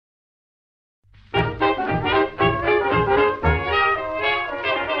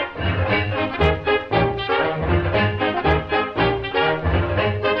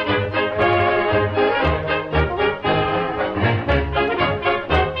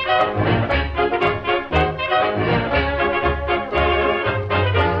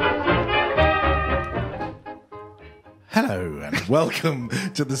Welcome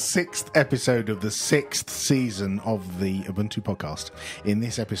to the 6th episode of the 6th season of the Ubuntu podcast. In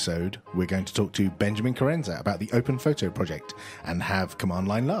this episode, we're going to talk to Benjamin Carenza about the Open Photo project and have command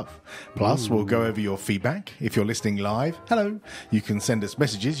line love. Plus, we'll go over your feedback. If you're listening live, hello. You can send us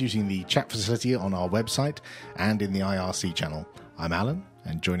messages using the chat facility on our website and in the IRC channel. I'm Alan,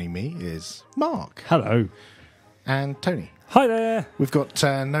 and joining me is Mark. Hello. And Tony. Hi there. We've got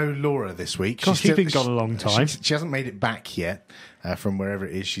no Laura this week. Gosh, she's been gone a long time. She hasn't made it back yet from wherever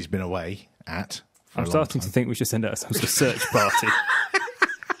it is she's been away at. I'm starting to think we should send out some sort of search party.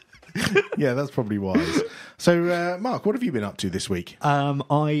 Yeah, that's probably wise. So, Mark, what have you been up to this week?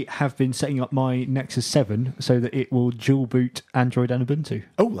 I have been setting up my Nexus 7 so that it will dual boot Android and Ubuntu.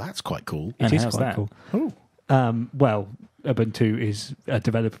 Oh, that's quite cool. It is how's quite that? cool. Oh. Well, Ubuntu is a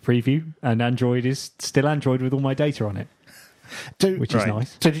developer preview, and Android is still Android with all my data on it, which is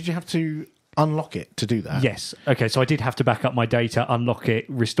nice. So did you have to unlock it to do that? Yes. Okay, so I did have to back up my data, unlock it,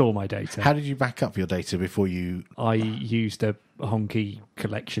 restore my data. How did you back up your data before you... I used a honky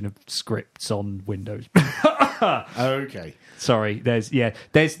collection of scripts on Windows. Okay. Sorry, there's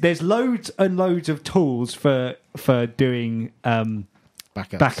loads and loads of tools for doing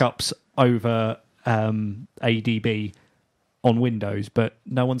backups over ADB on Windows, but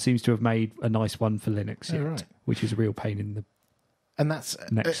no one seems to have made a nice one for Linux yet, right. which is a real pain in the And that's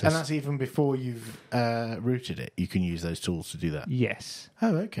Nexus. And that's even before you've rooted it. You can use those tools to do that. Yes.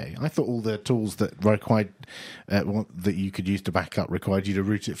 Oh, okay. I thought all the tools that required that you could use to back up required you to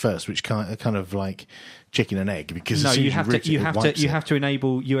root it first, which kind of like chicken and egg. Because as soon as you have to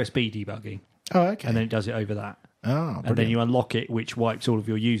enable USB debugging. Oh, okay. And then it does it over that. Oh, brilliant. And then you unlock it, which wipes all of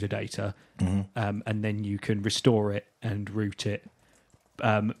your user data, Mm-hmm. and then you can restore it and root it.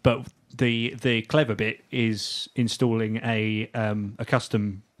 But the clever bit is installing a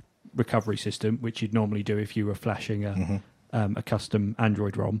custom recovery system, which you'd normally do if you were flashing a custom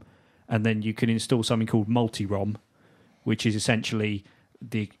Android ROM, and then you can install something called multi-ROM, which is essentially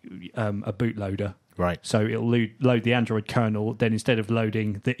a bootloader. Right. So it'll load the Android kernel, then instead of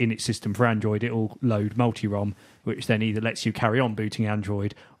loading the init system for Android, it'll load multi-ROM, which then either lets you carry on booting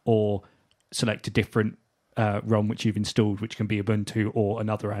Android or select a different ROM which you've installed, which can be Ubuntu or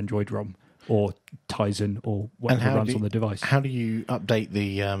another Android ROM or Tizen or whatever runs on the device. How do you update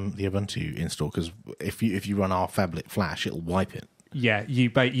the Ubuntu install? Because if you run our phablet flash, it'll wipe it. Yeah,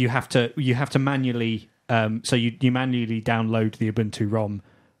 you have to manually so you manually download the Ubuntu ROM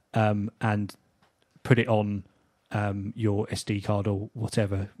and put it on your SD card or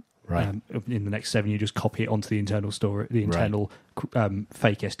whatever. Right. In the Nexus 7, you just copy it onto the internal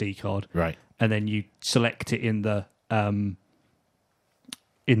fake SD card. Right. And then you select it in the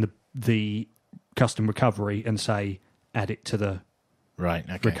custom recovery and say add it to the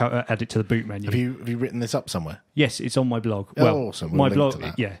add it to the boot menu. Have you written this up somewhere? Yes, it's on my blog. Oh, awesome. My We'll link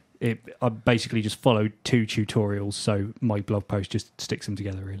blog, to that. I basically just followed 2 tutorials, so my blog post just sticks them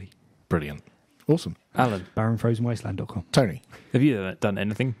together. Really Brilliant. Awesome. Alan, barrenfrozenwasteland.com. Tony, have you done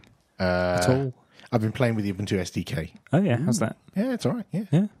anything at all? I've been playing with the Ubuntu SDK. Oh, yeah. How's that? Yeah, it's all right. Yeah.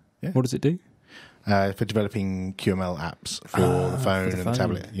 Yeah? What does it do? For developing QML apps for the phone and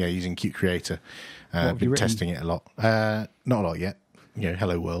tablet. Yeah, using Qt Creator. have Been you written? testing it a lot. Not a lot yet.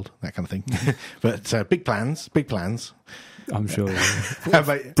 Hello world, that kind of thing. But big plans. I'm sure How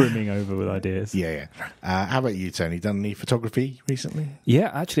about, brimming over with ideas. yeah. How about you, Tony? Done any photography recently?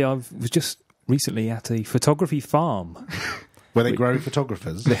 Yeah, actually, I was just recently at a photography farm. Where they grow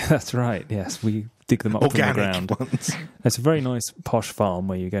photographers? That's right, yes. We dig them up from the Organic ground. ones. It's a very nice, posh farm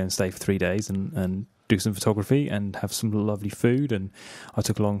where you go and stay for 3 days and do some photography and have some lovely food. And I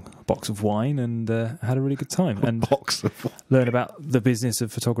took along a box of wine and had a really good time. And Box of wine. learn about the business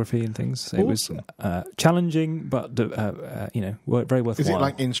of photography and things. It was challenging, but very worthwhile. Is it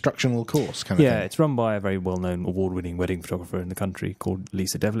like instructional course kind of Yeah, thing? it's run by a very well-known award-winning wedding photographer in the country called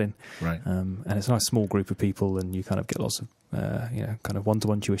Lisa Devlin. Right. And it's a nice small group of people, and you kind of get lots of kind of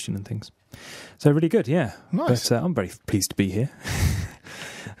one-to-one tuition and things. So really good, yeah. Nice. But I'm very pleased to be here.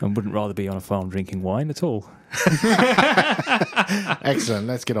 And wouldn't rather be on a farm drinking wine at all. Excellent.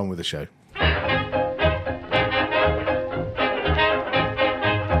 Let's get on with the show.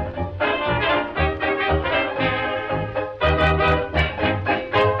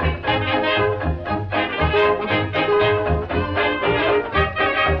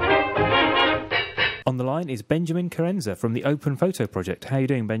 On the line is Benjamin Carenza from the Open Photo Project. How are you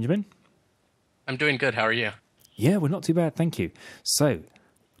doing, Benjamin? I'm doing good. How are you? Yeah, we're not too bad, thank you. So,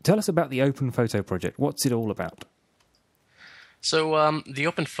 tell us about the Open Photo Project. What's it all about? So the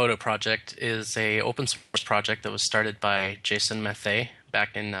Open Photo Project is a open source project that was started by Jason Mathey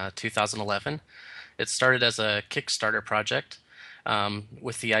back in 2011. It started as a Kickstarter project,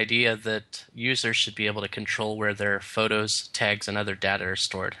 with the idea that users should be able to control where their photos, tags, and other data are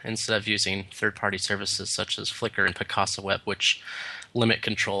stored instead of using third-party services such as Flickr and Picasa Web, which limit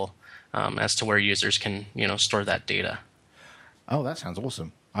control as to where users can, store that data. Oh, that sounds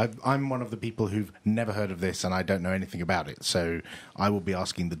awesome. I'm one of the people who've never heard of this, and I don't know anything about it. So I will be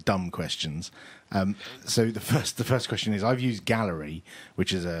asking the dumb questions. So the first question is: I've used Gallery,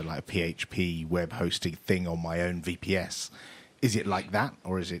 which is a PHP web hosting thing on my own VPS. Is it like that,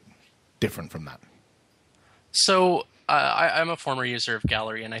 or is it different from that? So I'm a former user of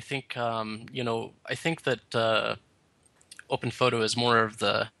Gallery, and I think I think that OpenPhoto is more of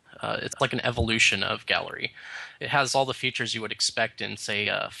the it's like an evolution of Gallery. It has all the features you would expect in, say,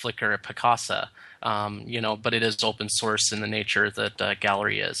 Flickr or Picasa, but it is open source in the nature that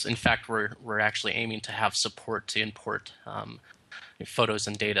Gallery is. In fact, we're actually aiming to have support to import photos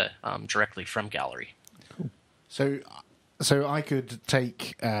and data directly from Gallery. Cool. So I could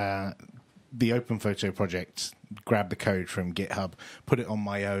take the OpenPhoto project, grab the code from GitHub, put it on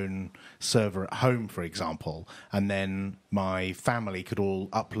my own server at home, for example, and then my family could all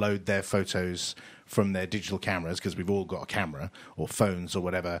upload their photos from their digital cameras, because we've all got a camera, or phones or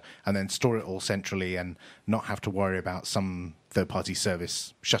whatever, and then store it all centrally and not have to worry about some third-party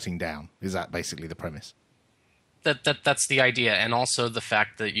service shutting down. Is that basically the premise? That's the idea, and also the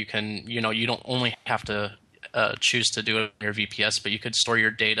fact that you can, you don't only have to choose to do it on your VPS, but you could store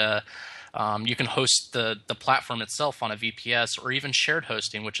your data. You can host the platform itself on a VPS, or even shared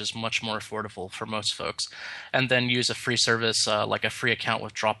hosting, which is much more affordable for most folks, and then use a free service like a free account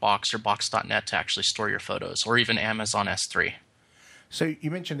with Dropbox or Box.net to actually store your photos, or even Amazon S3. So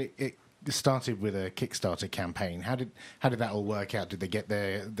you mentioned it started with a Kickstarter campaign. How did that all work out? Did they get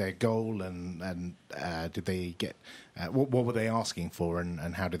their goal, and did they get what were they asking for,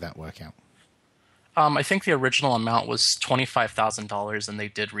 and how did that work out? I think the original amount was $25,000, and they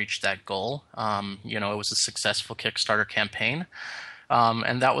did reach that goal. It was a successful Kickstarter campaign,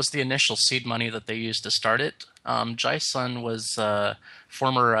 and that was the initial seed money that they used to start it. Jason was a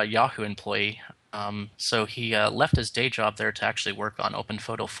former Yahoo employee, so he left his day job there to actually work on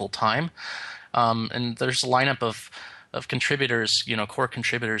OpenPhoto full time. And there's a lineup of contributors, core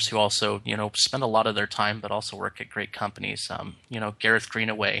contributors who also, spend a lot of their time but also work at great companies. Gareth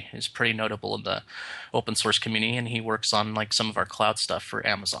Greenaway is pretty notable in the open source community, and he works on some of our cloud stuff for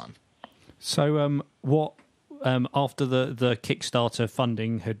Amazon. So what after the Kickstarter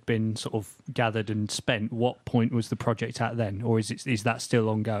funding had been sort of gathered and spent, what point was the project at then, or is that still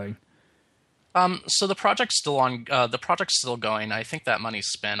ongoing? So the project's still on. The project's still going. I think that money's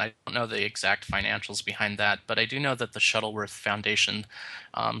spent. I don't know the exact financials behind that, but I do know that the Shuttleworth Foundation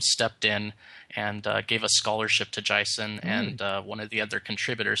stepped in and gave a scholarship to Jason and one of the other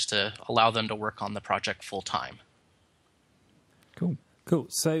contributors to allow them to work on the project full time. Cool.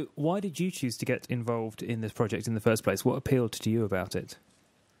 So why did you choose to get involved in this project in the first place? What appealed to you about it?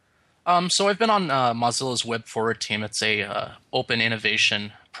 So I've been on Mozilla's Web Forward team. It's a open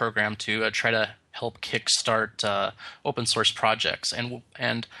innovation program to try to help kickstart open source projects,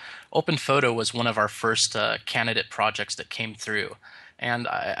 and OpenPhoto was one of our first candidate projects that came through. And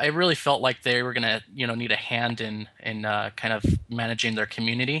I really felt like they were going to, need a hand in kind of managing their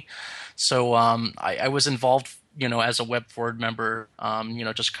community. So I was involved, as a Web Forward member,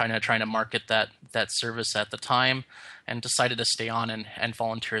 just kind of trying to market that service at the time, and decided to stay on and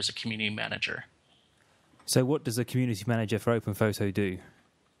volunteer as a community manager. So what does a community manager for OpenPhoto do?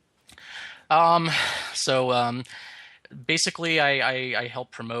 Basically, I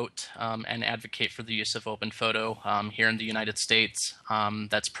help promote and advocate for the use of OpenPhoto here in the United States.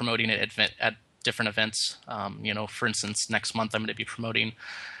 That's promoting it at different events. For instance, next month I'm going to be promoting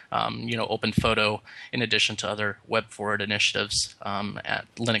OpenPhoto in addition to other Web Forward initiatives at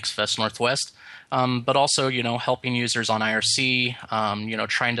Linux Fest Northwest. But also, helping users on IRC,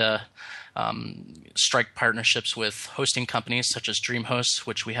 trying to strike partnerships with hosting companies such as DreamHost,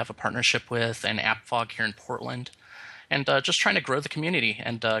 which we have a partnership with, and AppFog here in Portland. And just trying to grow the community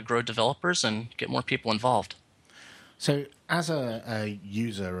and grow developers and get more people involved. So, as a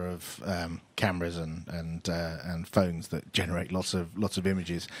user of cameras and phones that generate lots of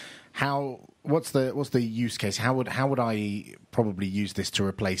images, what's the use case? How would I probably use this to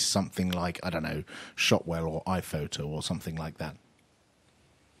replace something like, I don't know, Shotwell or iPhoto or something like that?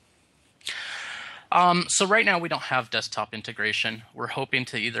 So right now we don't have desktop integration. We're hoping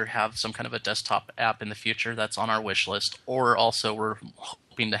to either have some kind of a desktop app in the future that's on our wish list, or also we're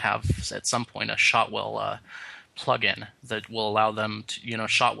hoping to have at some point a Shotwell plugin that will allow them to,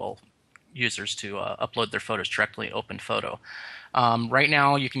 Shotwell users to upload their photos directly in OpenPhoto. Right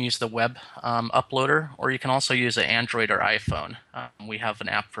now, you can use the web uploader, or you can also use an Android or iPhone. We have an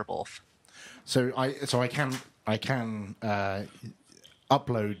app for both. So I can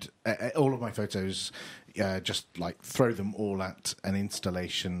upload all of my photos, just like throw them all at an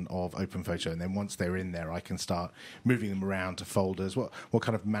installation of OpenPhoto, and then once they're in there, I can start moving them around to folders. What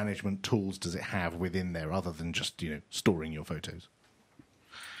kind of management tools does it have within there, other than just storing your photos?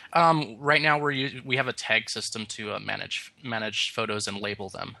 Right now, we have a tag system to manage photos and label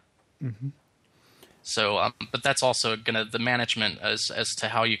them. Mm-hmm. So, but that's also the management as to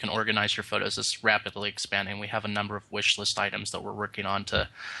how you can organize your photos is rapidly expanding. We have a number of wish list items that we're working on to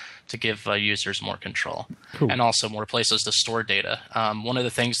give users more control. Cool. And also more places to store data. One of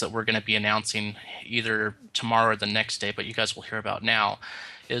the things that we're going to be announcing either tomorrow or the next day, but you guys will hear about now,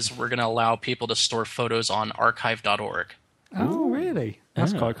 is we're going to allow people to store photos on archive.org. Oh, really?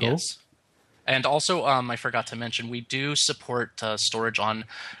 That's quite cool. Yes. And also, I forgot to mention, we do support storage on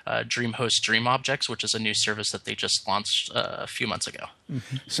DreamHost Dream Objects, which is a new service that they just launched a few months ago.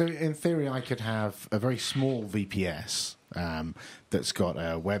 Mm-hmm. So, in theory, I could have a very small VPS that's got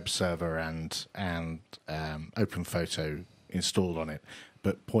a web server and OpenPhoto installed on it,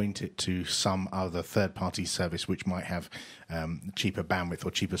 but point it to some other third-party service which might have cheaper bandwidth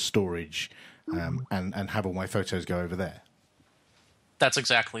or cheaper storage, and have all my photos go over there. That's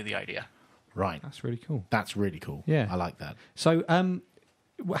exactly the idea. Right. That's really cool. That's really cool. Yeah. I like that. So,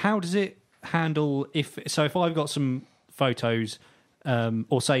 how does it handle if I've got some photos,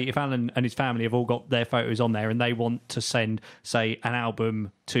 or say if Alan and his family have all got their photos on there and they want to send, say, an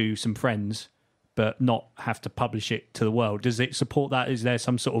album to some friends, but not have to publish it to the world, does it support that? Is there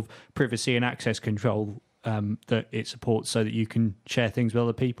some sort of privacy and access control that it supports so that you can share things with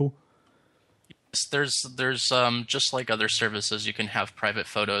other people? There's just like other services, you can have private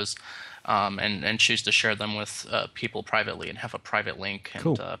photos and choose to share them with people privately and have a private link and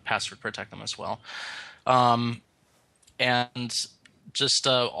cool. Password protect them as well. And just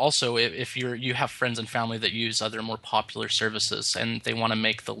also, if you have friends and family that use other more popular services and they want to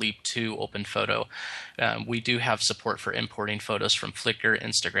make the leap to OpenPhoto, we do have support for importing photos from Flickr,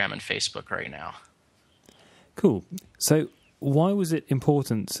 Instagram, and Facebook right now. Cool. So why was it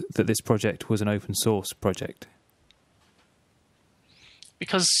important that this project was an open source project?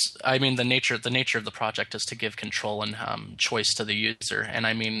 Because, I mean, the nature of the project is to give control and choice to the user. And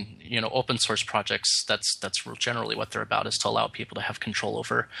I mean, open source projects, that's generally what they're about, is to allow people to have control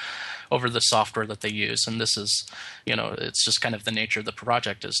over the software that they use. And this is, it's just kind of the nature of the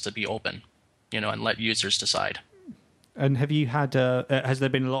project is to be open, and let users decide. And have you had, has there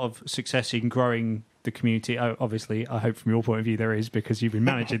been a lot of success in growing the community? Obviously, I hope from your point of view there is, because you've been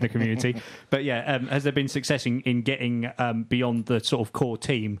managing the community. But yeah, has there been success in getting beyond the sort of core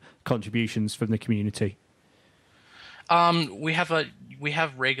team contributions from the community? We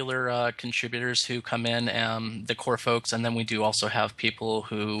have regular contributors who come in, the core folks, and then we do also have people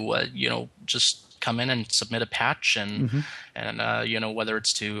who just come in and submit a patch and whether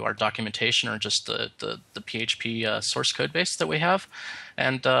it's to our documentation or just the PHP source code base that we have,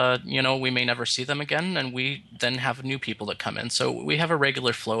 and we may never see them again, and we then have new people that come in. So we have a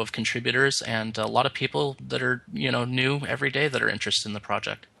regular flow of contributors and a lot of people that are new every day that are interested in the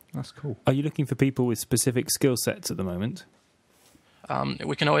project. That's cool. Are you looking for people with specific skill sets at the moment?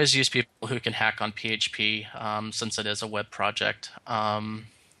 We can always use people who can hack on PHP, since it is a web project.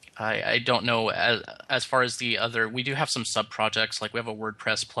 I don't know as far as the other. We do have some sub projects, like we have a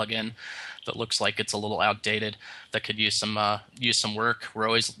WordPress plugin that looks like it's a little outdated that could use some work.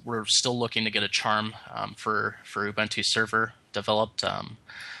 We're still looking to get a charm for Ubuntu server developed.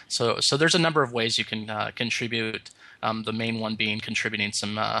 So there's a number of ways you can contribute. The main one being contributing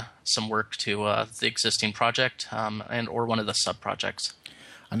some work to the existing project and or one of the sub projects.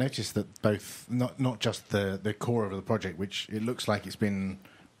 I noticed that both not just the core of the project, which it looks like it's been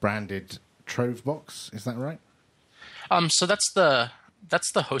branded Trovebox. Is that right? So that's the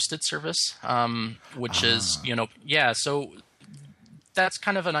hosted service, which is So that's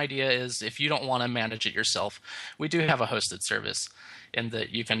kind of an idea. Is if you don't want to manage it yourself, we do have a hosted service, in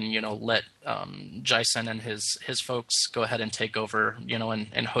that you can let Jason and his folks go ahead and take over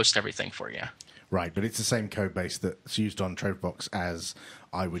and host everything for you. Right, but it's the same code base that's used on Trovebox as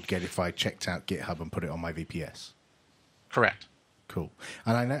I would get if I checked out GitHub and put it on my VPS. Correct. Cool.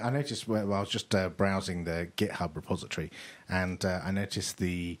 And I noticed, I was just browsing the GitHub repository, and I noticed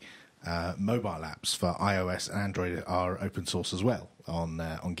the mobile apps for iOS and Android are open source as well on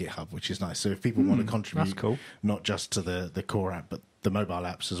GitHub, which is nice. So if people want to contribute, cool. Not just to the core app, but the mobile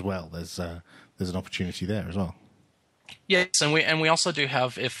apps as well, there's an opportunity there as well. Yes, and we also do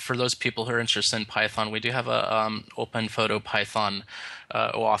have, if for those people who are interested in Python, we do have a Open Photo Python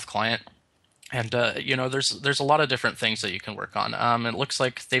OAuth client. And there's a lot of different things that you can work on. It looks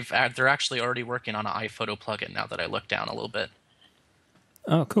like they're actually already working on an iPhoto plugin now that I look down a little bit.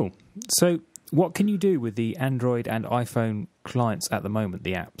 Oh, cool. So what can you do with the Android and iPhone clients at the moment,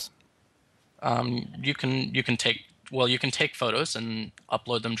 the apps? You can take photos and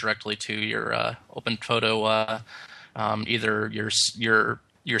upload them directly to your Open Photo, either your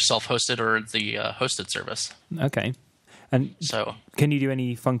self-hosted or the hosted service. Okay. And so, can you do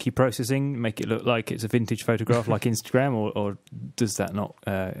any funky processing, make it look like it's a vintage photograph like Instagram, or does that not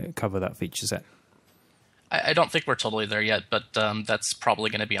cover that feature set? I don't think we're totally there yet, but that's probably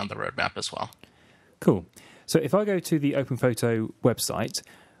going to be on the roadmap as well. Cool. So if I go to the OpenPhoto website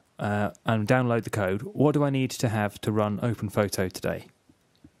and download the code, what do I need to have to run OpenPhoto today?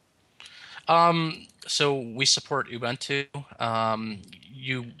 So we support Ubuntu.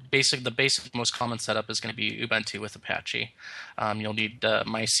 The basic most common setup is going to be Ubuntu with Apache. You'll need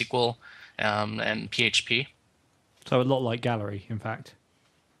MySQL and PHP. So a lot like Gallery, in fact.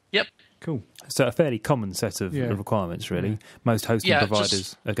 Yep. Cool. So a fairly common set of requirements, really. Yeah. Most hosting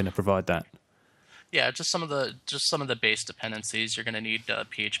providers are going to provide that. Yeah, just some of the base dependencies. You're going to need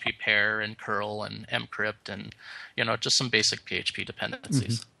PHP pair and curl and mcrypt and just some basic PHP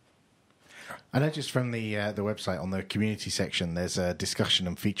dependencies. Mm-hmm. I noticed from the website on the community section, there's a discussion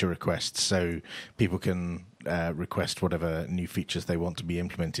and feature requests, so people can request whatever new features they want to be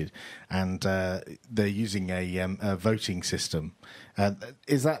implemented, and they're using a voting system.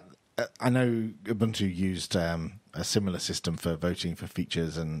 Is that? I know Ubuntu used a similar system for voting for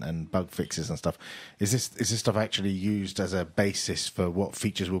features and bug fixes and stuff. Is this stuff actually used as a basis for what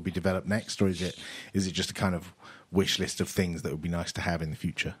features will be developed next, or is it just a kind of wish list of things that would be nice to have in the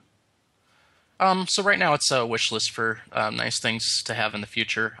future? So right now it's a wish list for nice things to have in the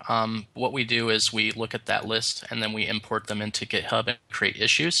future. What we do is we look at that list and then we import them into GitHub and create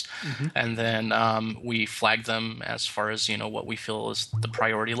issues. Mm-hmm. And then we flag them as far as, what we feel is the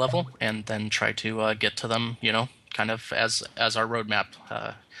priority level, and then try to get to them, kind of as our roadmap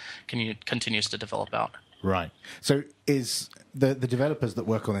continues to develop out. Right. So is the developers that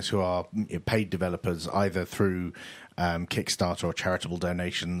work on this, who are paid developers, either through Kickstarter or charitable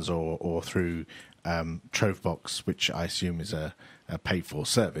donations or through Trovebox, which I assume is a paid-for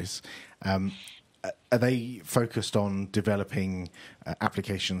service, are they focused on developing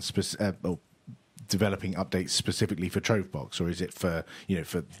applications or developing updates specifically for Trovebox, or is it for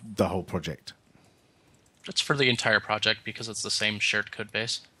for the whole project? It's for the entire project because it's the same shared code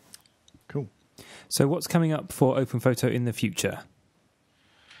base. Cool. So what's coming up for OpenPhoto in the future?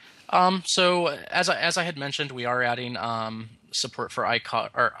 So as I had mentioned, we are adding support for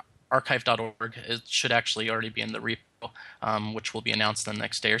archive.org. It should actually already be in the repo, which will be announced in the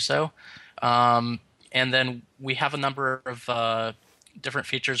next day or so. And then we have a number of different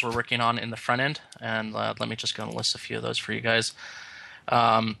features we're working on in the front end. And let me just go and list a few of those for you guys.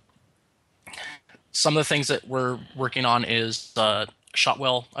 Some of the things that we're working on is a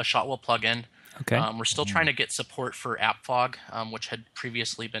Shotwell plugin. Okay. We're still trying to get support for AppFog, which had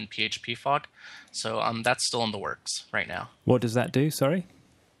previously been PHP Fog. So that's still in the works right now. What does that do? Sorry?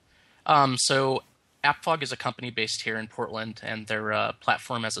 So AppFog is a company based here in Portland, and they're a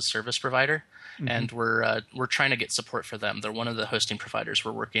platform as a service provider. Mm-hmm. And we're trying to get support for them. They're one of the hosting providers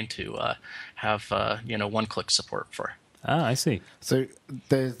we're working to have one-click support for. Ah, I see. So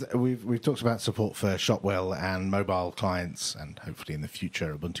we've talked about support for Shotwell and mobile clients, and hopefully in the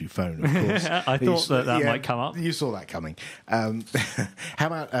future Ubuntu phone, of course. I thought that might come up. You saw that coming. How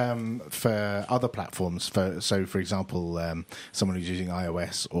about for other platforms? For example, someone who's using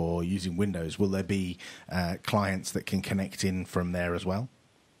iOS or using Windows, will there be clients that can connect in from there as well?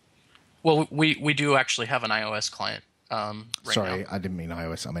 Well, we do actually have an iOS client. Sorry, now. I didn't mean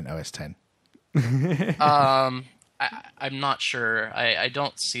iOS. I meant OS 10. I'm not sure. I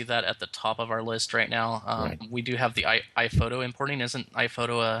don't see that at the top of our list right now. Right. We do have the iPhoto importing. Isn't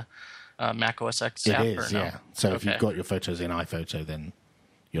iPhoto a Mac OS X app? It is, or no? yeah. So if you've got your photos in iPhoto, then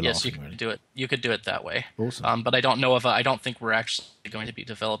you're yes, laughing, you could really. do it. You could do it that way. Awesome. But I don't know I don't think we're actually going to be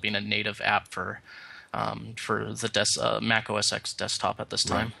developing a native app for the Mac OS X desktop at this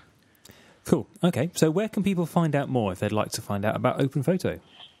time. Right. Cool. Okay. So where can people find out more if they'd like to find out about OpenPhoto?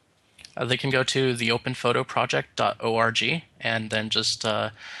 They can go to the openphotoproject.org and then just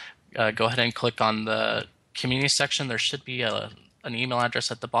go ahead and click on the community section. There should be an email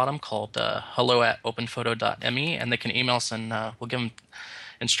address at the bottom called hello@openphoto.me, and they can email us and we'll give them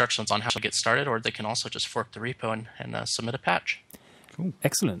instructions on how to get started, or they can also just fork the repo and submit a patch. Cool.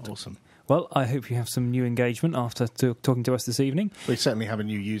 Excellent. Awesome. Well, I hope you have some new engagement after talking to us this evening. We certainly have a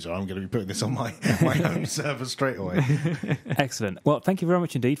new user. I'm going to be putting this on my home server straight away. Excellent. Well, thank you very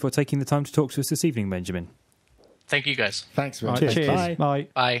much indeed for taking the time to talk to us this evening, Benjamin. Thank you, guys. Thanks very much. Right, cheers. Bye. Bye.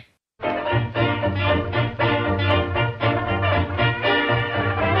 Bye.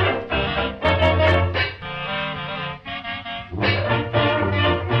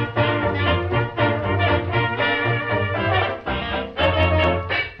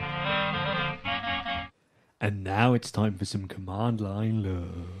 And now it's time for some command line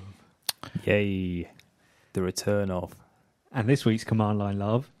love. Yay. The return of. And this week's command line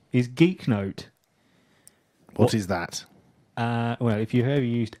love is Geek Note. What is that? Well, if you've ever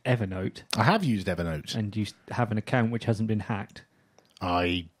used Evernote I have used Evernote. and you have an account which hasn't been hacked,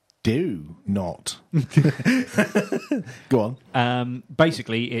 I do not. Go on.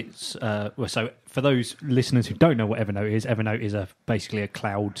 basically it's so for those listeners who don't know what Evernote is basically a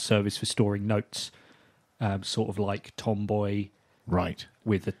cloud service for storing notes, sort of like Tomboy Right.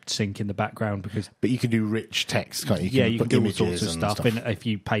 with a sync in the background. Because But you can do rich text, can't you? you can put do all images sorts of and stuff. And if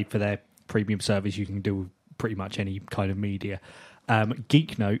you paid for their premium service, you can do pretty much any kind of media.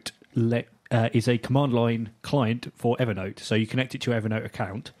 GeekNote is a command line client for Evernote. So you connect it to your Evernote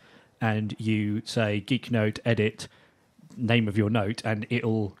account and you say GeekNote edit name of your note, and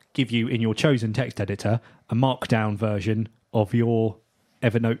it'll give you in your chosen text editor a markdown version of your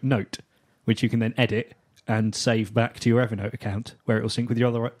Evernote note, which you can then edit and save back to your Evernote account, where it will sync with your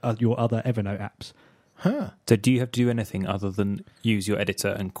other Evernote apps. Huh. So do you have to do anything other than use your editor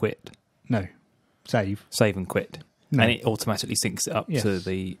and quit? No, save. Save and quit. No. And it automatically syncs it up Yes. to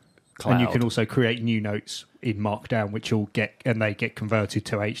the cloud. And you can also create new notes in Markdown, which they get converted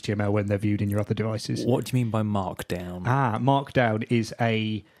to HTML when they're viewed in your other devices. What do you mean by markdown? Markdown is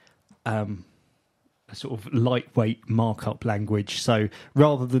a sort of lightweight markup language. So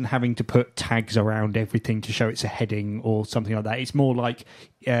rather than having to put tags around everything to show it's a heading or something like that, it's more like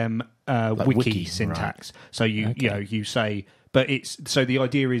wiki syntax. Right. So you say, but it's so the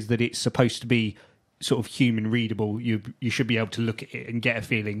idea is that it's supposed to be sort of human readable. You should be able to look at it and get a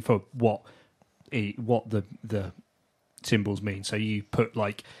feeling for what the symbols mean. So you put,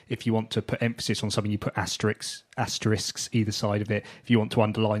 like, if you want to put emphasis on something, you put asterisks either side of it. If you want to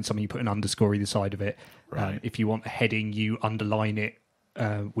underline something, you put an underscore either side of it. Right. If you want a heading, you underline it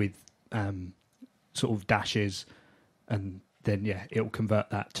with sort of dashes, and then it'll convert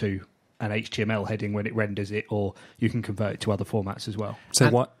that to an HTML heading when it renders it, or you can convert it to other formats as well.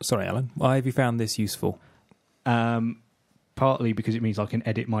 So sorry, Alan, why have you found this useful? Partly because it means I can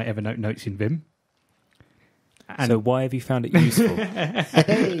edit my Evernote notes in Vim. And So why have you found it useful?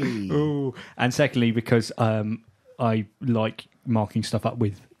 Hey. Ooh. And secondly, because I like marking stuff up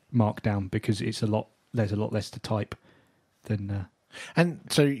with Markdown, because there's a lot less to type than. And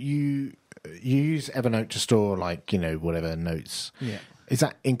so you use Evernote to store, like, whatever notes. Yeah. Is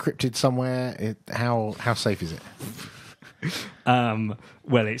that encrypted somewhere? How safe is it?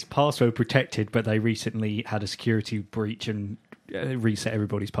 Well, it's password protected, but they recently had a security breach and reset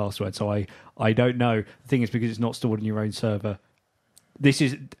everybody's password. So I don't know. The thing is, because it's not stored in your own server.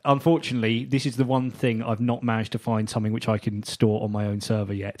 Unfortunately, this is the one thing I've not managed to find something which I can store on my own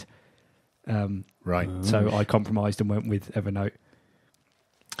server yet. Right. So I compromised and went with Evernote.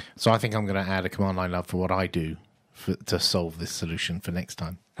 So I think I'm going to add a command line love for what I do to solve this solution for next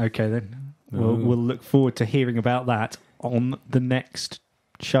time. Okay, then. We'll look forward to hearing about that on the next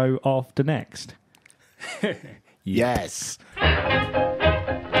show after next. Yes.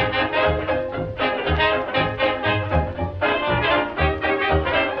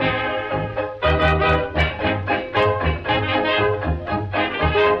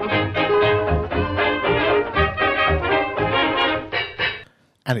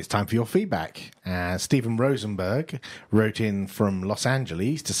 And it's time for your feedback. Stephen Rosenberg wrote in from Los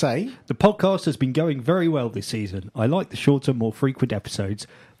Angeles to say, The podcast has been going very well this season. I like the shorter, more frequent episodes.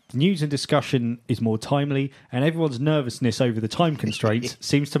 The news and discussion is more timely, and everyone's nervousness over the time constraints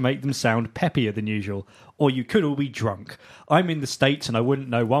seems to make them sound peppier than usual. Or you could all be drunk. I'm in the States and I wouldn't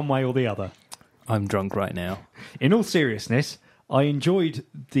know one way or the other. I'm drunk right now. In all seriousness, I enjoyed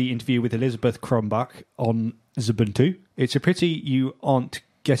the interview with Elizabeth Kronbach on Ubuntu. It's a pity you aren't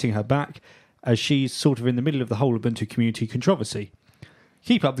getting her back, as she's sort of in the middle of the whole Ubuntu community controversy.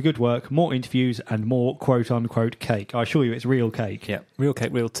 Keep up the good work, more interviews and more quote-unquote cake. I assure you it's real cake. Yeah, real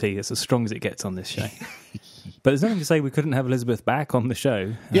cake, real tea. It's as strong as it gets on this show. But there's nothing to say we couldn't have Elizabeth back on the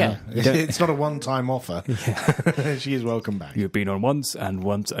show. yeah, it's not a one-time offer. Yeah. She is welcome back. You've been on once and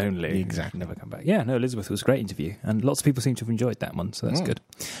once only. Exactly. Never come back. Yeah, no, Elizabeth was a great interview. And lots of people seem to have enjoyed that one, so that's good.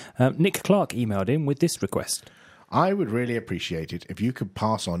 Nick Clark emailed in with this request. I would really appreciate it if you could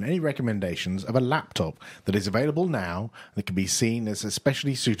pass on any recommendations of a laptop that is available now that can be seen as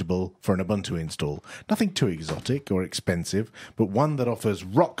especially suitable for an Ubuntu install. Nothing too exotic or expensive, but one that offers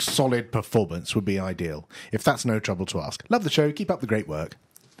rock-solid performance would be ideal. If that's no trouble to ask. Love the show. Keep up the great work.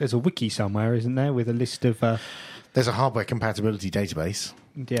 There's a wiki somewhere, isn't there, with a list of... There's a hardware compatibility database.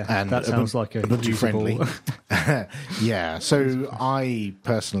 Yeah, and that sounds like a Ubuntu friendly. usable... Yeah, so I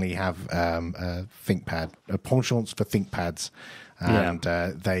personally have a ThinkPad, a penchant for ThinkPads, and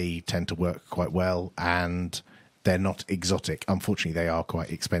they tend to work quite well, and they're not exotic. Unfortunately, they are quite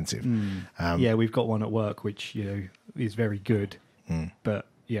expensive. Yeah, we've got one at work which is very good, but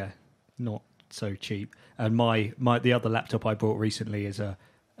not so cheap. And the other laptop I bought recently is an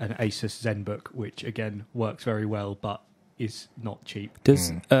Asus ZenBook, which again works very well, but is not cheap.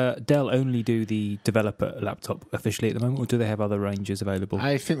 Does Dell only do the developer laptop officially at the moment, or do they have other ranges available?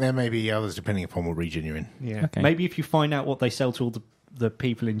 I think there may be others depending upon what region you're in. Yeah, Okay. Maybe if you find out what they sell to all the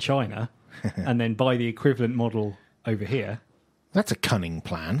people in China, and then buy the equivalent model over here, That's a cunning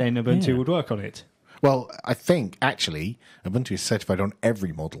plan. then Ubuntu Yeah. would work on it. Well, I think actually Ubuntu is certified on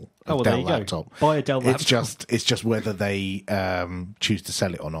every model of there Dell you go. laptop. Buy a Dell laptop. It's just whether they choose to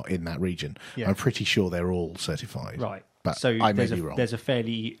sell it or not in that region. Yeah. I'm pretty sure they're all certified. Right. But So I may there's be wrong. There's a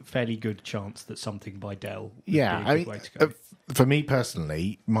fairly good chance that something by Dell would Yeah, be a I good mean, way to go. for me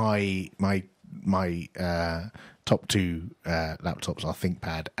personally, my top two laptops are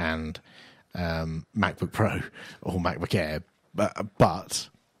ThinkPad and MacBook Pro or MacBook Air, but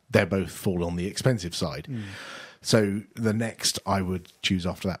they both fall on the expensive side. So the next I would choose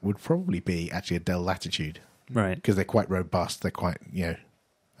after that would probably be actually a Dell Latitude, Right. because they're quite robust. They're quite they're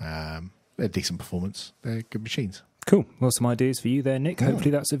decent performance. They're good machines. Cool. Well, some ideas for you there, Nick.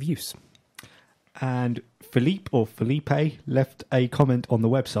 Hopefully that's of use. And Felipe left a comment on the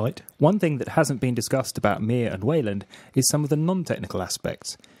website. One thing that hasn't been discussed about Mir and Wayland is some of the non-technical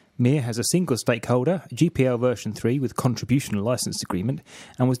aspects. Mir has a single stakeholder, GPL version 3 with contribution license agreement,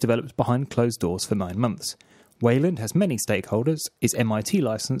 and was developed behind closed doors for 9 months. Wayland has many stakeholders, is MIT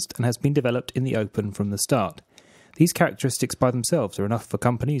licensed, and has been developed in the open from the start. These characteristics by themselves are enough for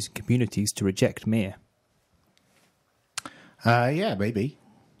companies and communities to reject Mir. Yeah, maybe.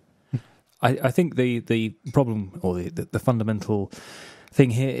 I think the problem, or the fundamental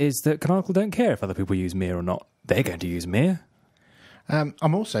thing here, is that Canonical don't care if other people use Mir or not. They're going to use Mir.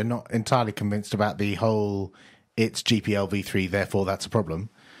 I'm also not entirely convinced about the whole it's GPL v3, therefore that's a problem,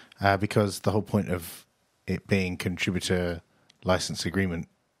 because the whole point of it being contributor license agreement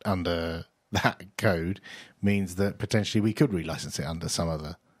under that code means that potentially we could relicense it under some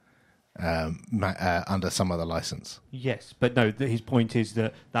other license. Yes, but no, his point is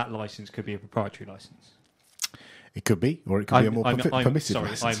that license could be a proprietary license. It could be, or it could be a more permissive sorry,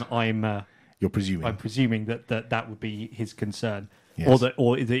 license. You're presuming. I'm presuming that would be his concern. Yes.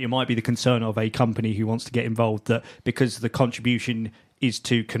 Or that it might be the concern of a company who wants to get involved, that because the contribution is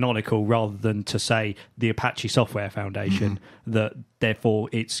to Canonical rather than to, say, the Apache Software Foundation, that therefore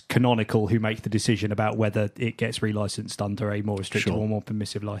it's Canonical who make the decision about whether it gets relicensed under a more restrictive or more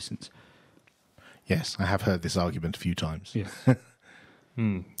permissive license. Yes, I have heard this argument a few times. Yeah.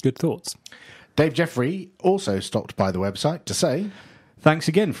 Good thoughts. Dave Jeffrey also stopped by the website to say, Thanks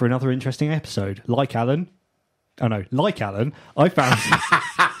again for another interesting episode. Like Alan, I found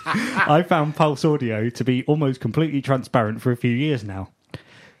I found Pulse Audio to be almost completely transparent for a few years now.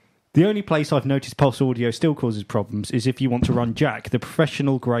 The only place I've noticed Pulse Audio still causes problems is if you want to run Jack, the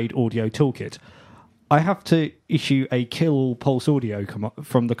professional grade audio toolkit. I have to issue a kill Pulse Audio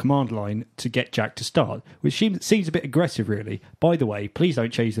from the command line to get Jack to start, which seems a bit aggressive, really. By the way, please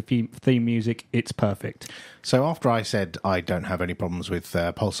don't change the theme music. It's perfect. so after I said I don't have any problems with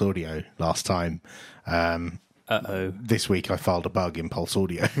Pulse Audio last time, this week I filed a bug in Pulse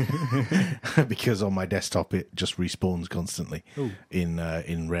Audio because on my desktop it just respawns constantly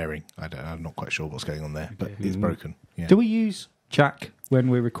in raring. I'm not quite sure what's going on there, but it's broken. Yeah. Do we use Jack when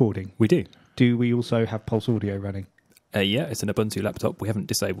we're recording? We do. Do we also have Pulse Audio running? Yeah, it's an Ubuntu laptop. We haven't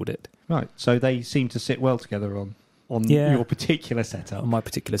disabled it. Right, so they seem to sit well together on Yeah. your particular setup. On my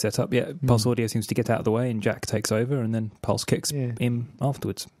particular setup, yeah, Pulse Audio seems to get out of the way and Jack takes over and then Pulse kicks in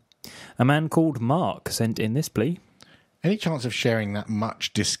afterwards. A man called Mark sent in this plea. Any chance of sharing that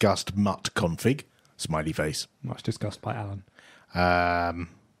much discussed mutt config? Smiley face. Much discussed by Alan.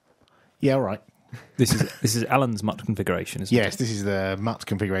 Yeah, all right. This is Alan's mutt configuration, isn't it? Yes, this is the mutt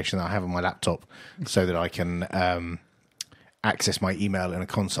configuration that I have on my laptop so that I can access my email in a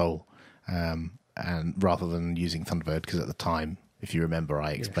console and rather than using Thunderbird, because at the time If you remember,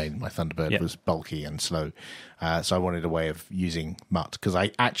 I explained my Thunderbird was bulky and slow. So I wanted a way of using Mutt, because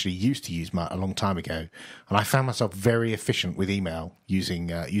I actually used to use Mutt a long time ago, and I found myself very efficient with email using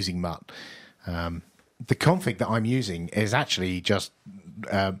Mutt. The config that I'm using is actually just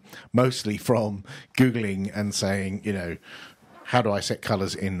mostly from Googling and saying, how do I set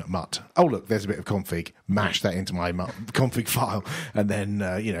colours in Mutt? Oh, look, there's a bit of config. Mash that into my Mutt config file. And then,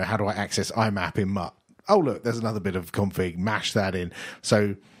 how do I access IMAP in Mutt? Oh, look, there's another bit of config. Mash that in.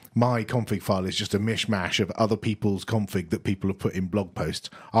 So my config file is just a mishmash of other people's config that people have put in blog posts.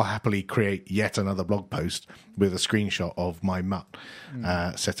 I'll happily create yet another blog post with a screenshot of my Mutt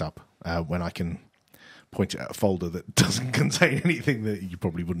setup when I can point it at a folder that doesn't contain anything that you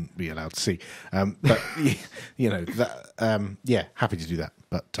probably wouldn't be allowed to see. But, happy to do that.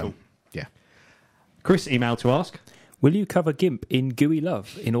 But, yeah. Chris emailed to ask, will you cover GIMP in GUI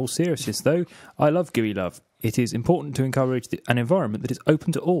Love? In all seriousness, though, I love GUI Love. It is important to encourage an environment that is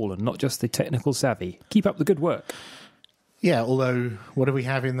open to all and not just the technical savvy. Keep up the good work. Yeah, although, what do we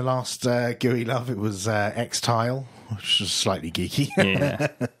have in the last GUI Love? It was Xtile, which was slightly geeky. Yeah.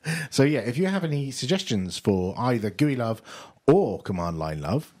 So, if you have any suggestions for either GUI Love or Command Line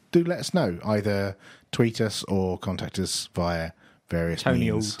Love, do let us know. Either tweet us or contact us via various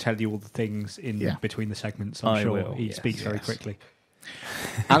Tony means. will tell you all the things in between the segments. I'm I sure will, he speaks very quickly.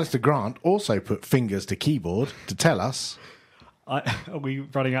 Alistair Grant also put fingers to keyboard to tell us. Are we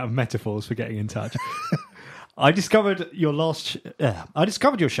running out of metaphors for getting in touch? I discovered your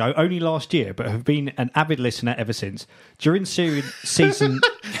show only last year, but have been an avid listener ever since. During season,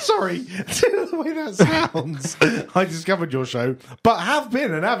 Sorry, the way that sounds. I discovered your show, but have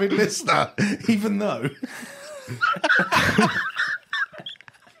been an avid listener, even though.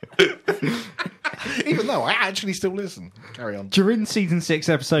 Even though I actually still listen. Carry on. During season 6,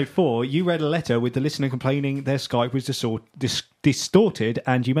 episode 4, you read a letter with the listener complaining their Skype was distorted,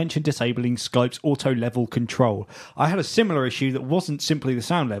 and you mentioned disabling Skype's auto-level control. I had a similar issue that wasn't simply the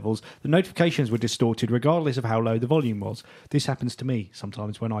sound levels. The notifications were distorted regardless of how low the volume was. This happens to me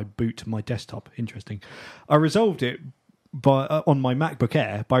sometimes when I boot my desktop. Interesting. I resolved it on my MacBook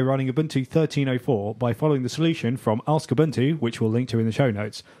Air by running Ubuntu 13.04 by following the solution from Ask Ubuntu, which we'll link to in the show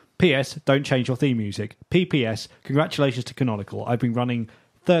notes. P.S. Don't change your theme music. P.P.S. Congratulations to Canonical. I've been running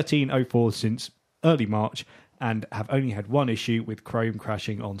 13.04 since early March and have only had one issue with Chrome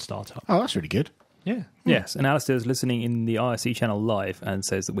crashing on startup. Oh, that's really good. Yeah. Yes, and Alistair's listening in the IRC channel live and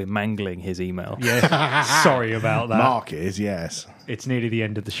says that we're mangling his email. Yeah. Sorry about that. Mark is, yes. It's nearly the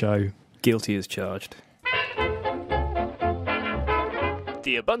end of the show. Guilty as charged.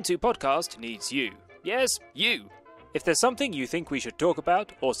 The Ubuntu podcast needs you. Yes, you. If there's something you think we should talk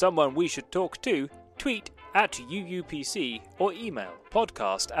about or someone we should talk to, tweet at UUPC or email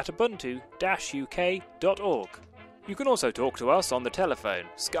podcast@ubuntu-uk.org. You can also talk to us on the telephone,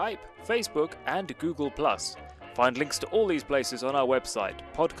 Skype, Facebook and Google+. Find links to all these places on our website,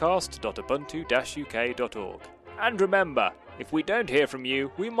 podcast.ubuntu-uk.org. And remember, if we don't hear from you,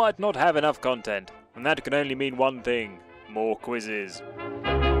 we might not have enough content, and that can only mean one thing: more quizzes.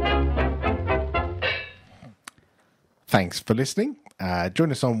 Thanks for listening.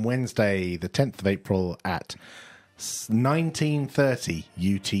 Join us on Wednesday, the 10th of April at 19:30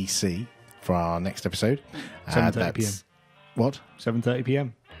 UTC for our next episode. 7:30 p.m. What? 7:30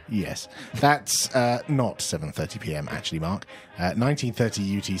 p.m. Yes. That's not 7:30 p.m. actually, Mark.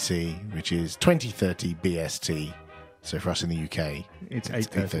 19:30 UTC, which is 20:30 BST. So for us in the UK, It's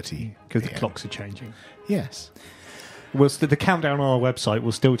 8:30 because the clocks are changing. Yes. The countdown on our website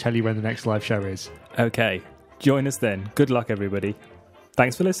will still tell you when the next live show is. Okay, join us then. Good luck, everybody.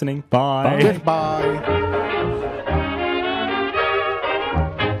 Thanks for listening. Bye. Goodbye.